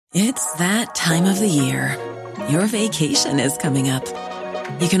It's that time of the year. Your vacation is coming up.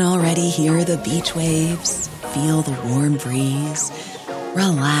 You can already hear the beach waves, feel the warm breeze,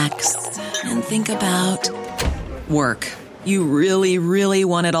 relax, and think about work. You really, really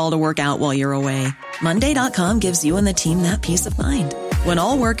want it all to work out while you're away. Monday.com gives you and the team that peace of mind. When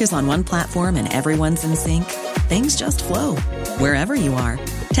all work is on one platform and everyone's in sync, things just flow. Wherever you are,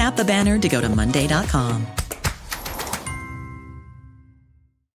 tap the banner to go to Monday.com.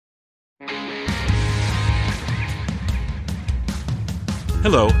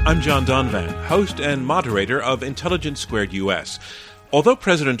 Hello, I'm John Donvan, host and moderator of Intelligence Squared US. Although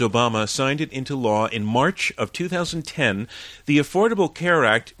President Obama signed it into law in March of 2010, the Affordable Care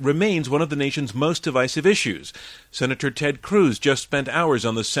Act remains one of the nation's most divisive issues. Senator Ted Cruz just spent hours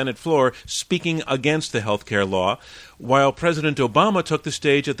on the Senate floor speaking against the health care law, while President Obama took the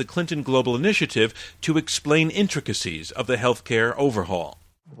stage at the Clinton Global Initiative to explain intricacies of the health care overhaul.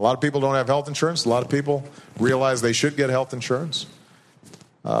 A lot of people don't have health insurance. A lot of people realize they should get health insurance.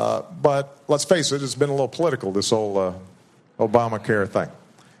 But let's face it, it's been a little political, this whole Obamacare thing.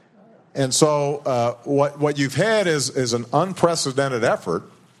 And so what you've had is an unprecedented effort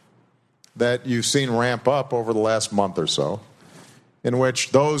that you've seen ramp up over the last month or so, in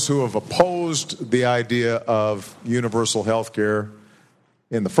which those who have opposed the idea of universal health care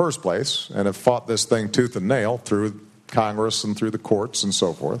in the first place and have fought this thing tooth and nail through Congress and through the courts and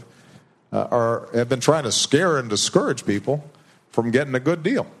so forth have been trying to scare and discourage people from getting a good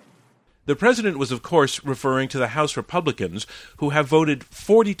deal. The president was, of course, referring to the House Republicans, who have voted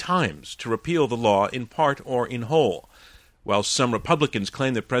 40 times to repeal the law in part or in whole. While some Republicans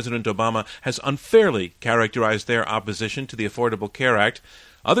claim that President Obama has unfairly characterized their opposition to the Affordable Care Act,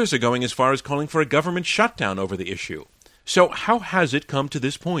 others are going as far as calling for a government shutdown over the issue. So how has it come to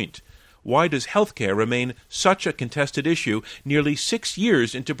this point? Why does health care remain such a contested issue nearly 6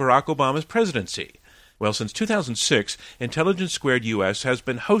 years into Barack Obama's presidency? Well, since 2006, Intelligence Squared US has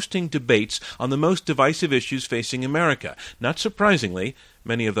been hosting debates on the most divisive issues facing America. Not surprisingly,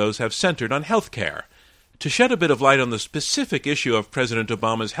 many of those have centered on health care. To shed a bit of light on the specific issue of President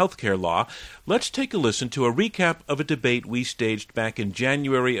Obama's health care law, let's take a listen to a recap of a debate we staged back in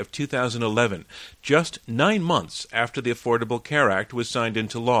January of 2011, just 9 months after the Affordable Care Act was signed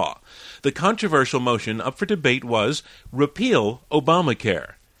into law. The controversial motion up for debate was Repeal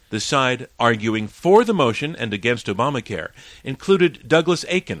Obamacare. The side arguing for the motion and against Obamacare included Douglas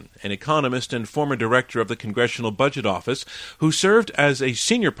Aiken, an economist and former director of the Congressional Budget Office, who served as a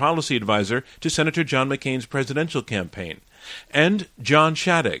senior policy advisor to Senator John McCain's presidential campaign, and John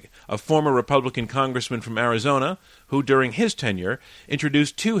Shadegg, a former Republican congressman from Arizona, who during his tenure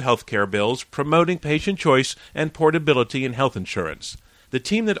introduced 2 health care bills promoting patient choice and portability in health insurance. The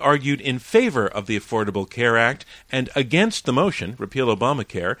team that argued in favor of the Affordable Care Act and against the motion, Repeal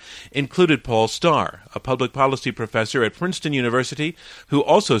Obamacare, included Paul Starr, a public policy professor at Princeton University, who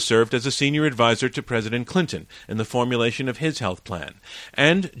also served as a senior advisor to President Clinton in the formulation of his health plan,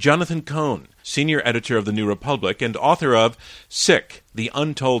 and Jonathan Cohn, senior editor of The New Republic and author of Sick, The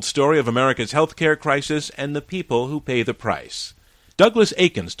Untold Story of America's Healthcare Crisis and the People Who Pay the Price. Douglas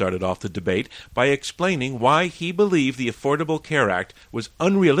Aiken started off the debate by explaining why he believed the Affordable Care Act was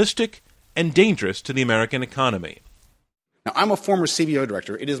unrealistic and dangerous to the American economy. Now, I'm a former CBO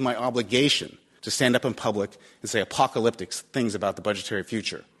director. It is my obligation to stand up in public and say apocalyptic things about the budgetary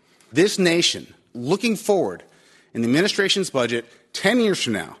future. This nation, looking forward in the administration's budget 10 years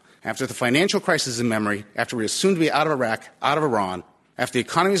from now, after the financial crisis is in memory, after we are soon to be out of Iraq, out of Iran, after the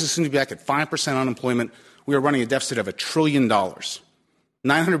economy is soon to be back at 5% unemployment, we are running a deficit of $1 trillion.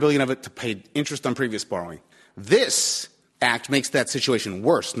 $900 billion of it to pay interest on previous borrowing. This act makes that situation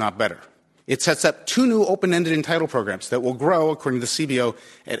worse, not better. It sets up 2 new open-ended entitled programs that will grow, according to the CBO,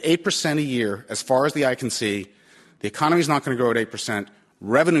 at 8% a year as far as the eye can see. The economy is not going to grow at 8%.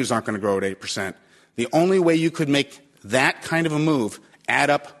 Revenues aren't going to grow at 8%. The only way you could make that kind of a move add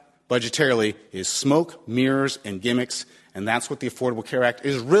up budgetarily is smoke, mirrors, and gimmicks, and that's what the Affordable Care Act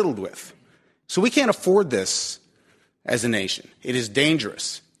is riddled with. So we can't afford this as a nation. It is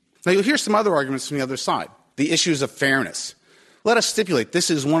dangerous. Now, you'll hear some other arguments from the other side. The issues of fairness. Let us stipulate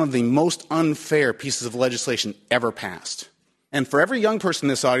this is one of the most unfair pieces of legislation ever passed. And for every young person in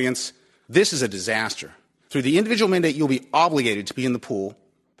this audience, this is a disaster. Through the individual mandate, you'll be obligated to be in the pool.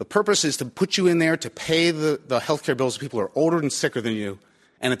 The purpose is to put you in there to pay the health care bills of people who are older and sicker than you.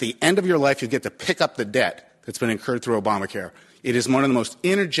 And at the end of your life, you get to pick up the debt that's been incurred through Obamacare. It is one of the most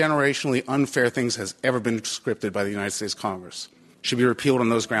intergenerationally unfair things that has ever been scripted by the United States Congress. It should be repealed on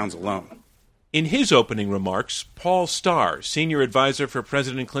those grounds alone. In his opening remarks, Paul Starr, senior advisor for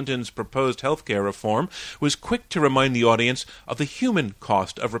President Clinton's proposed health care reform, was quick to remind the audience of the human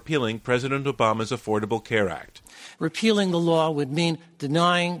cost of repealing President Obama's Affordable Care Act. Repealing the law would mean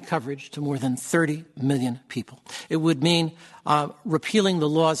denying coverage to more than 30 million people. It would mean repealing the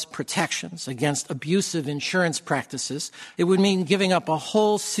law's protections against abusive insurance practices. It would mean giving up a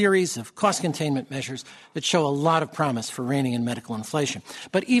whole series of cost containment measures that show a lot of promise for reining in medical inflation.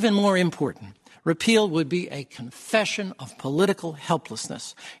 But even more important, repeal would be a confession of political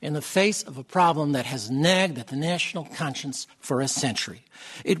helplessness in the face of a problem that has nagged at the national conscience for a century.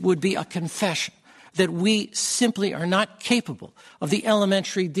 It would be a confession that we simply are not capable of the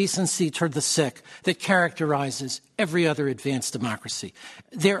elementary decency toward the sick that characterizes every other advanced democracy.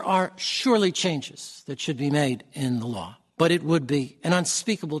 There are surely changes that should be made in the law, but it would be an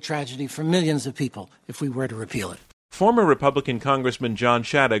unspeakable tragedy for millions of people if we were to repeal it. Former Republican Congressman John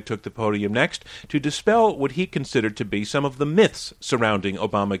Shattuck took the podium next to dispel what he considered to be some of the myths surrounding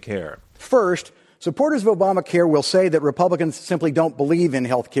Obamacare. First, supporters of Obamacare will say that Republicans simply don't believe in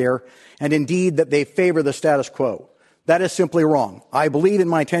health care, and indeed that they favor the status quo. That is simply wrong. I believe in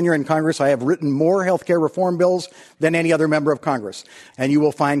my tenure in Congress I have written more health care reform bills than any other member of Congress, and you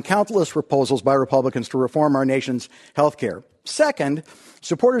will find countless proposals by Republicans to reform our nation's health care. Second,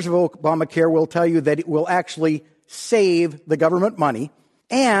 supporters of Obamacare will tell you that it will actually save the government money,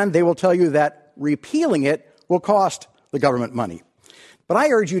 and they will tell you that repealing it will cost the government money. But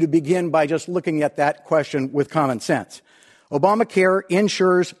I urge you to begin by just looking at that question with common sense. Obamacare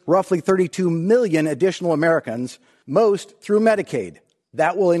insures roughly 32 million additional Americans, most through Medicaid.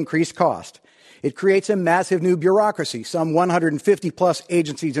 That will increase cost. It creates a massive new bureaucracy, some 150-plus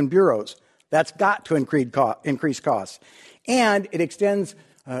agencies and bureaus. That's got to increase costs. And it extends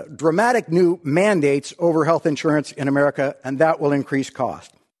dramatic new mandates over health insurance in America, and that will increase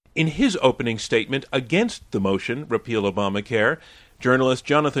cost. In his opening statement against the motion, Repeal Obamacare, journalist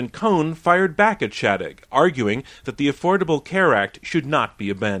Jonathan Cohn fired back at Shattuck, arguing that the Affordable Care Act should not be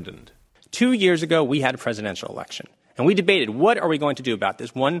abandoned. 2 years ago, we had a presidential election, and we debated, what are we going to do about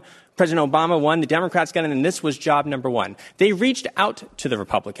this? President Obama won, the Democrats got in, and this was job number one. They reached out to the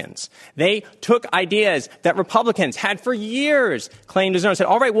Republicans. They took ideas that Republicans had for years claimed as their own, said,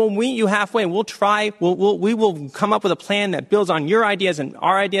 all right, we'll meet you halfway, and we will come up with a plan that builds on your ideas and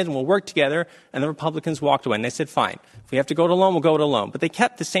our ideas, and we'll work together. And the Republicans walked away, and they said, fine. If we have to go it alone, we'll go it alone. But they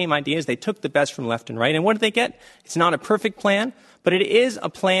kept the same ideas. They took the best from left and right. And what did they get? It's not a perfect plan, but it is a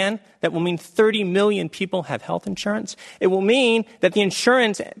plan that will mean 30 million people have health insurance. It will mean that the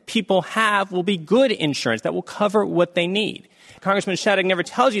insurance people have will be good insurance that will cover what they need. Congressman Shattuck never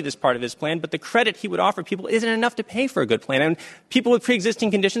tells you this part of his plan, but the credit he would offer people isn't enough to pay for a good plan. And people with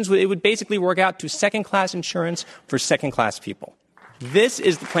pre-existing conditions, it would basically work out to second-class insurance for second-class people. This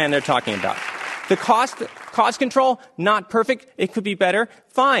is the plan they're talking about. The cost control, not perfect. It could be better.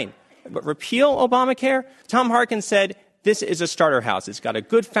 Fine. But repeal Obamacare? Tom Harkin said, this is a starter house. It's got a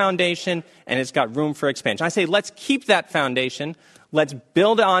good foundation, and it's got room for expansion. I say, let's keep that foundation. Let's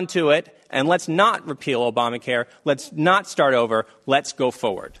build onto it, and let's not repeal Obamacare. Let's not start over. Let's go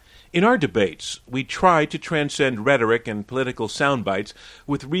forward. In our debates, we try to transcend rhetoric and political sound bites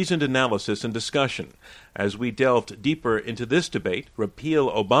with reasoned analysis and discussion. As we delved deeper into this debate,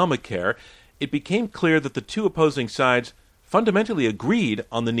 Repeal Obamacare, it became clear that the two opposing sides fundamentally agreed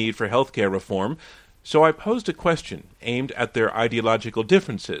on the need for health care reform, so I posed a question aimed at their ideological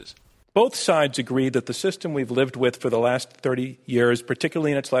differences. Both sides agree that the system we've lived with for the last 30 years,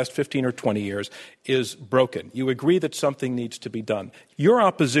 particularly in its last 15 or 20 years, is broken. You agree that something needs to be done. Your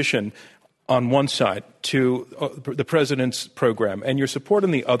opposition on one side to the president's program and your support on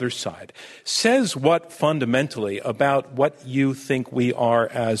the other side says what fundamentally about what you think we are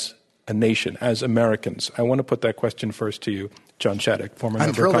as a nation, as Americans? I want to put that question first to you, John Shattuck, former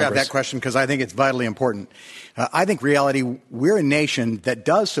member of Congress. I'm thrilled to have that question because I think it's vitally important. I think reality, we're a nation that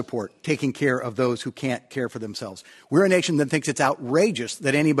does support taking care of those who can't care for themselves. We're a nation that thinks it's outrageous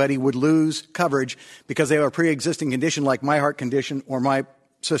that anybody would lose coverage because they have a pre-existing condition like my heart condition or my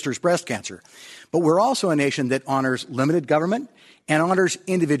sister's breast cancer. But we're also a nation that honors limited government and honors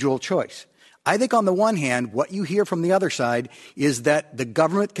individual choice. I think on the one hand, what you hear from the other side is that the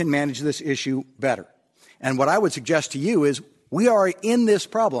government can manage this issue better. And what I would suggest to you is we are in this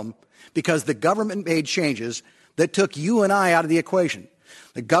problem because the government made changes that took you and I out of the equation.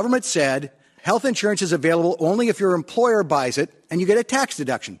 The government said health insurance is available only if your employer buys it and you get a tax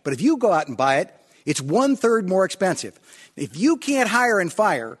deduction. But if you go out and buy it, it's 1/3 more expensive. If you can't hire and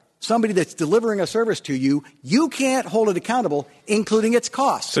fire somebody that's delivering a service to you, you can't hold it accountable, including its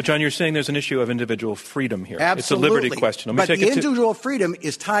costs. So, John, you're saying there's an issue of individual freedom here. Absolutely. It's a liberty question. But the individual freedom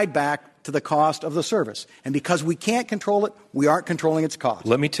is tied back to the cost of the service. And because we can't control it, we aren't controlling its cost.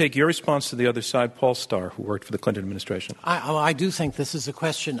 Let me take your response to the other side, Paul Starr, who worked for the Clinton administration. I do think this is a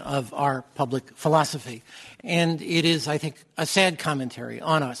question of our public philosophy. And it is, I think, a sad commentary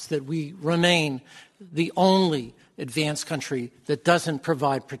on us that we remain the only advanced country that doesn't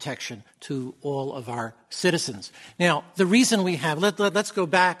provide protection to all of our citizens. Now, the reason we have, let's go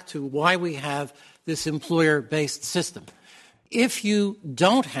back to why we have this employer-based system. If you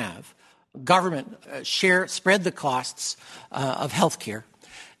don't have government spread the costs of health care,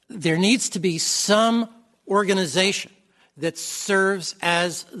 there needs to be some organization that serves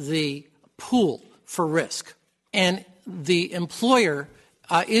as the pool for risk. And the employer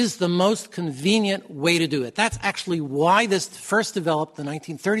is the most convenient way to do it. That's actually why this first developed in the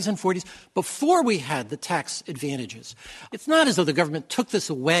 1930s and 40s, before we had the tax advantages. It's not as though the government took this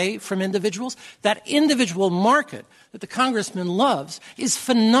away from individuals. That individual market that the congressman loves is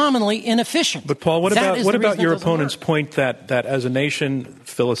phenomenally inefficient. But, Paul, what about your opponent's point that as a nation,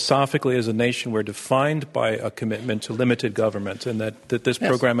 philosophically as a nation, we're defined by a commitment to limited government, and that this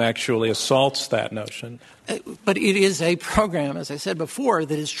program actually assaults that notion? But it is a program, as I said before,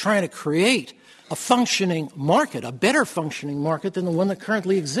 that is trying to create a functioning market, a better functioning market than the one that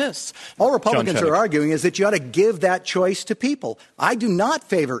currently exists. All Republicans are arguing is that you ought to give that choice to people. I do not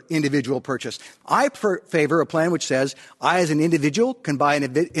favor individual purchase. I favor a plan which says I, as an individual, can buy an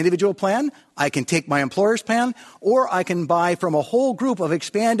individual plan, I can take my employer's plan, or I can buy from a whole group of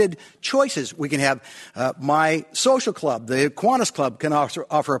expanded choices. We can have my social club, the Kiwanis Club can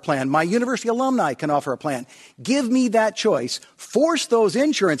offer a plan. My university alumni can offer a plan. Give me that choice. Force those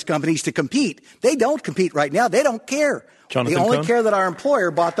insurance companies to compete. They don't compete right now. They don't care. They only care that our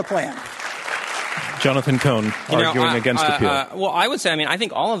employer bought the plan. Jonathan Cohn, arguing against appeal. Well, I would say, I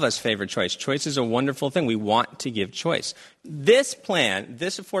think all of us favor choice. Choice is a wonderful thing. We want to give choice. This plan,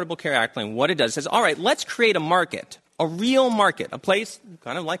 this Affordable Care Act plan, what it does says, all right, let's create a market, a real market, a place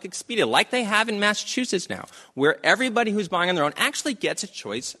kind of like Expedia, like they have in Massachusetts now, where everybody who's buying on their own actually gets a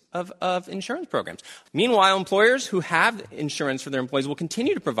choice of insurance programs. Meanwhile, employers who have insurance for their employees will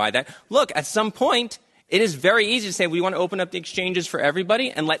continue to provide that. Look, at some point, it is very easy to say we want to open up the exchanges for everybody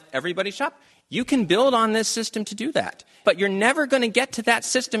and let everybody shop. You can build on this system to do that. But you're never going to get to that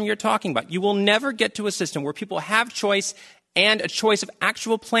system you're talking about. You will never get to a system where people have choice and a choice of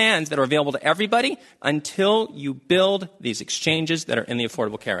actual plans that are available to everybody until you build these exchanges that are in the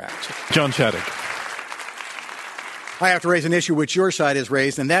Affordable Care Act. John Chaddick. I have to raise an issue which your side has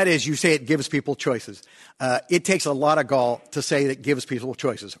raised, and that is you say it gives people choices. It takes a lot of gall to say that it gives people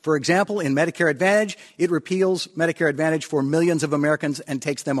choices. For example, in Medicare Advantage, it repeals Medicare Advantage for millions of Americans and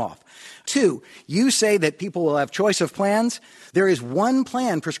takes them off. 2, you say that people will have choice of plans. There is one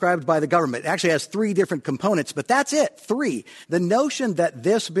plan prescribed by the government. It actually has 3 different components, but that's it, 3. The notion that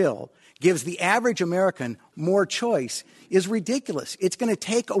this bill gives the average American more choice is ridiculous. It's going to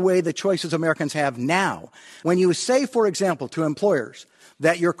take away the choices Americans have now. When you say, for example, to employers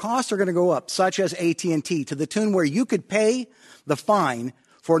that your costs are going to go up, such as AT&T, to the tune where you could pay the fine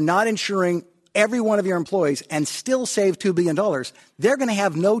for not insuring every one of your employees and still save $2 billion, they're going to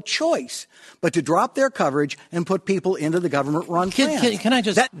have no choice but to drop their coverage and put people into the government-run plans. Can I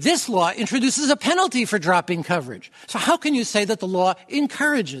just... This law introduces a penalty for dropping coverage. So how can you say that the law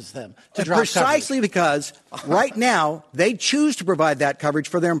encourages them to drop coverage? Precisely because right now they choose to provide that coverage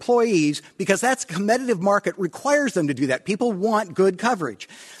for their employees because that's competitive market requires them to do that. People want good coverage.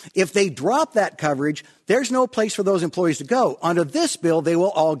 If they drop that coverage, there's no place for those employees to go. Under this bill, they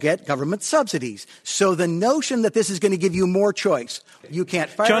will all get government subsidies. So the notion that this is going to give you more choice, you can't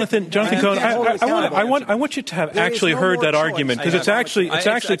fire Jonathan Cohn, I want you to have actually heard that argument because it's actually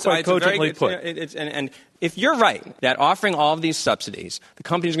quite cogently put. And if you're right that offering all of these subsidies, the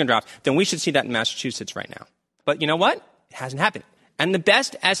companies are going to drop, then we should see that in Massachusetts right now. But you know what? It hasn't happened. And the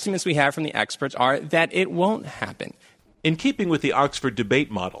best estimates we have from the experts are that it won't happen. In keeping with the Oxford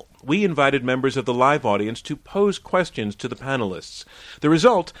debate model, we invited members of the live audience to pose questions to the panelists. The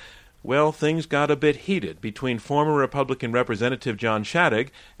result, well, things got a bit heated between former Republican Representative John Chaddick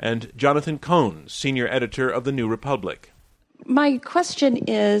and Jonathan Cohn, senior editor of The New Republic. My question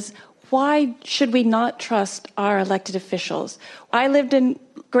is, why should we not trust our elected officials? I lived in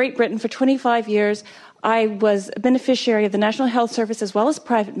Great Britain for 25 years. I was a beneficiary of the National Health Service as well as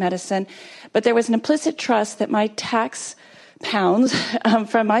private medicine, but there was an implicit trust that my tax pounds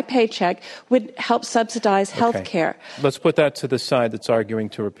from my paycheck would help subsidize health care. Let's put that to the side that's arguing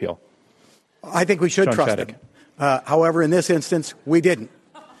to repeal. I think we should trust them. However, in this instance, we didn't.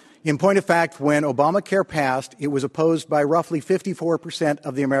 In point of fact, when Obamacare passed, it was opposed by roughly 54%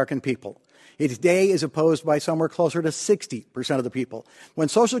 of the American people. It today is opposed by somewhere closer to 60% of the people. When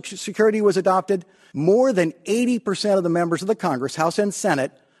Social Security was adopted, more than 80% of the members of the Congress, House and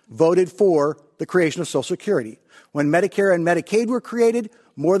Senate, voted for the creation of Social Security. When Medicare and Medicaid were created,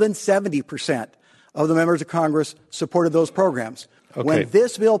 more than 70% of the members of Congress supported those programs. Okay. When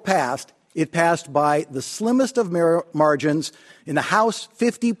this bill passed, it passed by the slimmest of margins. In the House,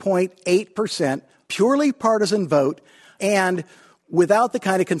 50.8%, purely partisan vote, and without the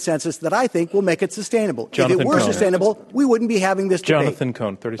kind of consensus that I think will make it sustainable. Jonathan if it were Cohn. sustainable, we wouldn't be having this debate. Jonathan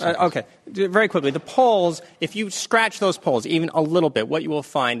Cohn, 30 seconds. Okay. Very quickly, the polls, if you scratch those polls even a little bit, what you will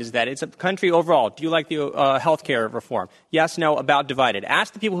find is that it's a country overall. Do you like the health care reform? Yes, no, about divided.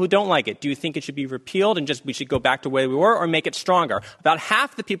 Ask the people who don't like it. Do you think it should be repealed and just we should go back to where we were or make it stronger? About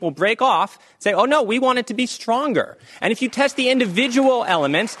half the people break off, say, oh, no, we want it to be stronger. And if you test the individual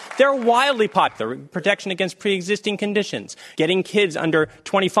elements, they're wildly popular. Protection against pre-existing conditions, getting kids under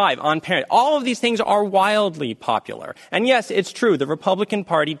 25 on parent. All of these things are wildly popular. And yes, it's true. The Republican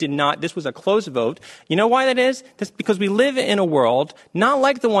Party did not. This was a close vote. You know why that is? That's because we live in a world not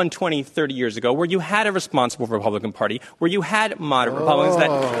like the one 20, 30 years ago where you had a responsible Republican Party, where you had moderate Republicans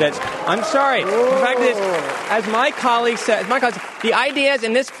that's, I'm sorry. The fact is, as my colleagues said, the ideas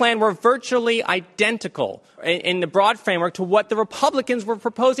in this plan were virtually identical in the broad framework to what the Republicans were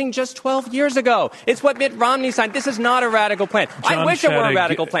proposing just 12 years ago. It's what Mitt Romney signed. This is not a radical plan. John I wish it were a Shadegg,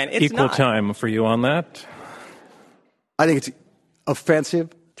 radical plan. It's equal not. time for you on that. I think it's offensive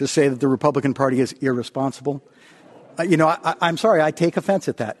to say that the Republican Party is irresponsible. I'm sorry, I take offense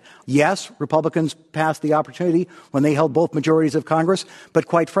at that. Yes, Republicans passed the opportunity when they held both majorities of Congress, but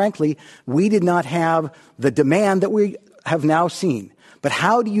quite frankly, we did not have the demand that we have now seen. But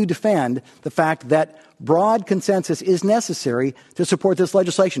how do you defend the fact that broad consensus is necessary to support this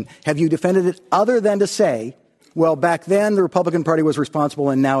legislation? Have you defended it other than to say, well, back then the Republican Party was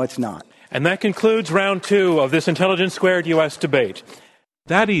responsible and now it's not? And that concludes round 2 of this Intelligence Squared U.S. debate.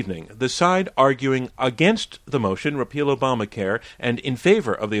 That evening, the side arguing against the motion repeal Obamacare and in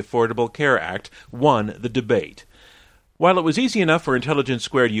favor of the Affordable Care Act won the debate. While it was easy enough for Intelligence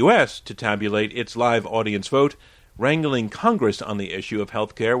Squared U.S. to tabulate its live audience vote, wrangling Congress on the issue of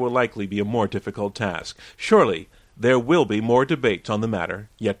health care will likely be a more difficult task. Surely, there will be more debates on the matter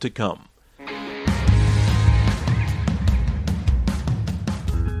yet to come.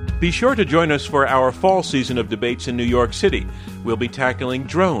 Be sure to join us for our fall season of debates in New York City. We'll be tackling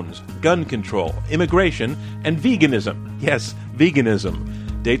drones, gun control, immigration, and veganism. Yes,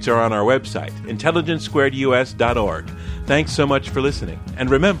 veganism. Dates are on our website, intelligencesquaredus.org. Thanks so much for listening. And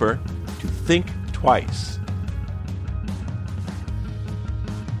remember to think twice.